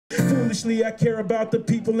Foolishly, I care about the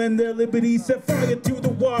people and their liberty. Set fire to the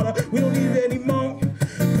water, we don't need it anymore.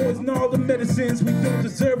 Poison all the medicines, we don't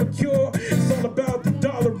deserve a cure. It's all about the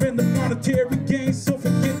dollar and the monetary gain. So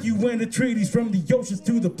forget you and the treaties, from the oceans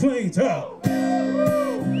to the plains, huh?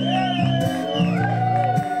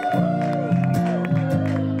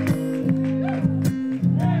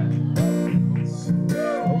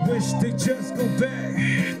 I wish they just go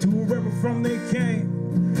back to wherever from they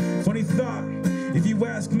came. Funny thought, if you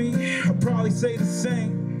ask me, I'll probably say the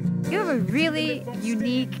same. You have a really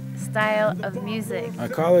unique style of music. I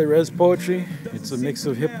call it res poetry. It's a mix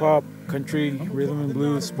of hip hop, country, rhythm and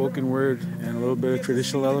blues, spoken word, and a little bit of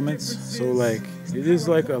traditional elements. So like, it is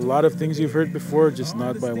like a lot of things you've heard before, just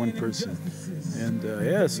not by one person. And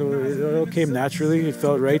yeah, so it all came naturally. It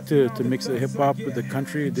felt right to mix the hip hop with the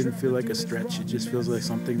country. It didn't feel like a stretch. It just feels like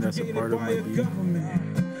something that's a part of my being.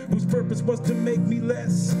 Whose purpose was to make me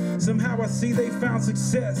less. Somehow I see they found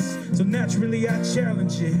success, so naturally I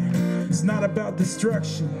challenge it. It's not about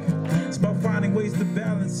destruction, it's about finding ways to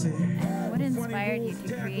balance it. What inspired you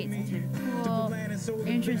to create such a cool,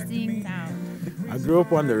 interesting sound? I grew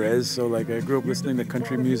up on the res, so like I grew up listening to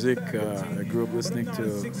country music. I grew up listening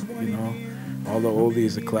to, you know, all the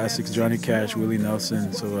oldies, the classics, Johnny Cash, Willie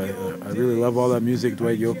Nelson. So I really love all that music,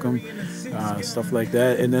 Dwight Yoakam, stuff like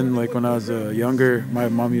that. And then like when I was younger, my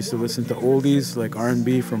mom used to listen to oldies like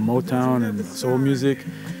R&B from Motown and soul music.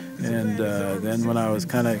 And then when I was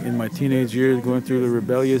kind of in my teenage years, going through the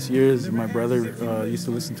rebellious years, my brother used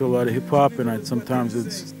to listen to a lot of hip hop, and I'd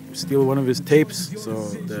sometimes steal one of his tapes. So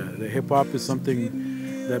the hip hop is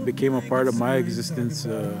something that became a part of my existence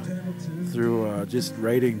through just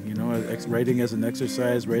writing, you know, writing as an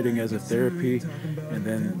exercise, writing as a therapy, and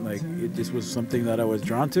then like it just was something that I was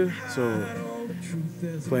drawn to. So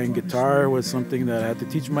playing guitar was something that I had to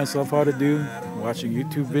teach myself how to do, watching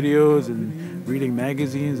YouTube videos and reading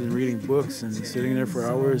magazines and reading books and sitting there for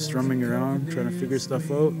hours strumming around trying to figure stuff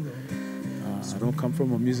out. I don't come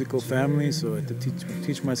from a musical family, so I had to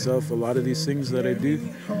teach myself a lot of these things that I do.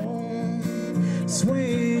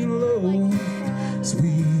 Swing low,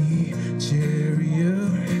 sweet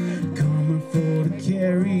chariot, coming for to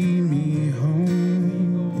carry me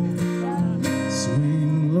home.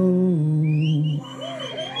 Swing low.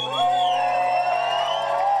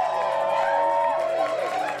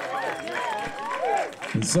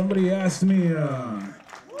 And somebody asked me,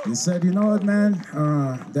 he said, you know what, man,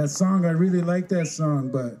 that song, I really like that song,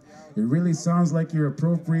 but it really sounds like you're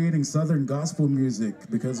appropriating Southern gospel music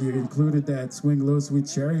because you included that Swing Low, Sweet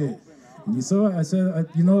Chariot. And you saw, I said,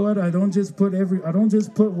 you know what? I don't just put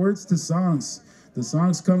words to songs. The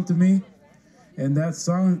songs come to me, and that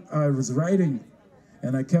song I was writing,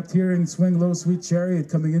 and I kept hearing Swing Low, Sweet Chariot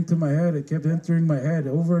coming into my head. It kept entering my head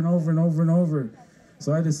over and over and over and over.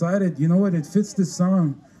 So I decided, you know what? It fits this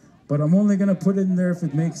song, but I'm only gonna put it in there if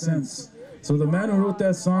it makes sense. So the man who wrote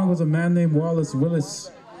that song was a man named Wallace Willis.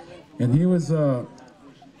 And he was a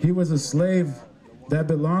slave that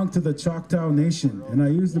belonged to the Choctaw Nation. And I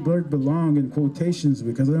use the word belong in quotations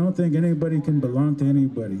because I don't think anybody can belong to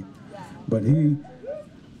anybody. But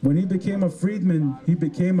when he became a freedman, he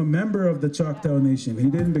became a member of the Choctaw Nation. He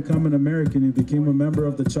didn't become an American, he became a member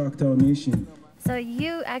of the Choctaw Nation. So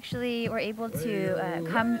you actually were able to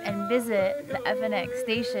come and visit the FNX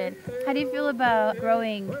station. How do you feel about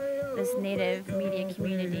growing this native media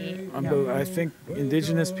community? I think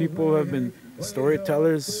Indigenous people have been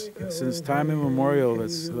storytellers since time immemorial.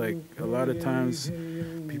 It's like a lot of times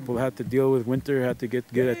people had to deal with winter, had to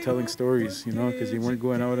get good at telling stories, you know, because they weren't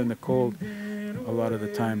going out in the cold a lot of the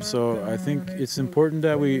time. So I think it's important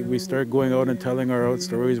that we start going out and telling our own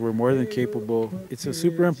stories. We're more than capable. It's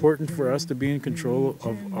super important for us to be in control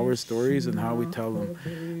of our stories and how we tell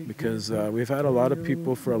them, because we've had a lot of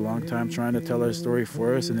people for a long time trying to tell our story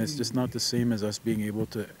for us, and it's just not the same as us being able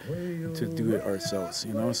to do it ourselves,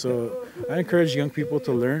 you know. So I encourage young people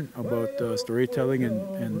to learn about storytelling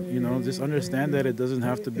and you know, just understand that it doesn't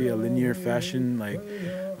have to be a linear fashion like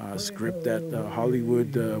script that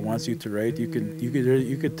Hollywood wants you to write. You could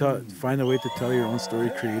find a way to tell your own story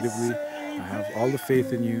creatively. I have all the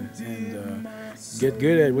faith in you, and get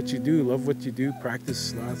good at what you do, love what you do,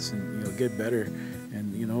 practice lots, and you know, get better.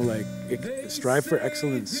 And you know, like strive for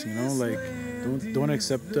excellence. You know, like don't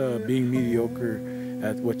accept being mediocre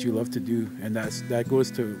at what you love to do, and that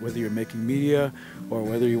goes to whether you're making media or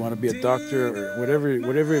whether you want to be a doctor or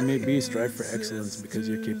whatever it may be. Strive for excellence because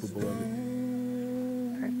you're capable of it.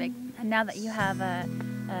 Perfect. And now that you have a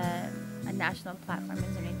national platform, is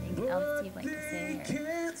there anything else you'd like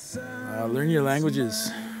to say? Learn your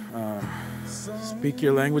languages. Speak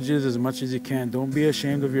your languages as much as you can. Don't be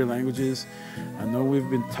ashamed of your languages. I know we've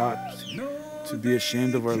been taught to be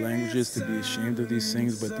ashamed of our languages, to be ashamed of these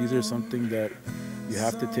things, but these are something that you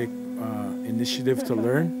have to take initiative to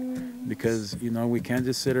learn, because, you know, we can't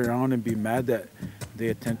just sit around and be mad that they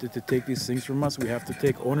attempted to take these things from us. We have to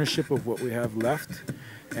take ownership of what we have left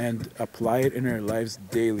and apply it in our lives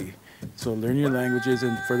daily. So learn your languages,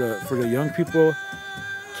 and for the young people,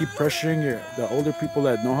 keep pressuring the older people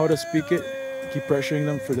that know how to speak it. Keep pressuring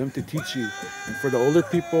them for them to teach you. And for the older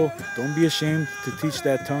people, don't be ashamed to teach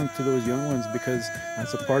that tongue to those young ones, because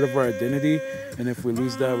that's a part of our identity. And if we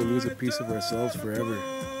lose that, we lose a piece of ourselves forever.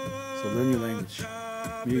 So learn your language.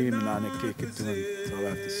 Me and Manana, that's all I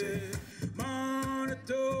have to say.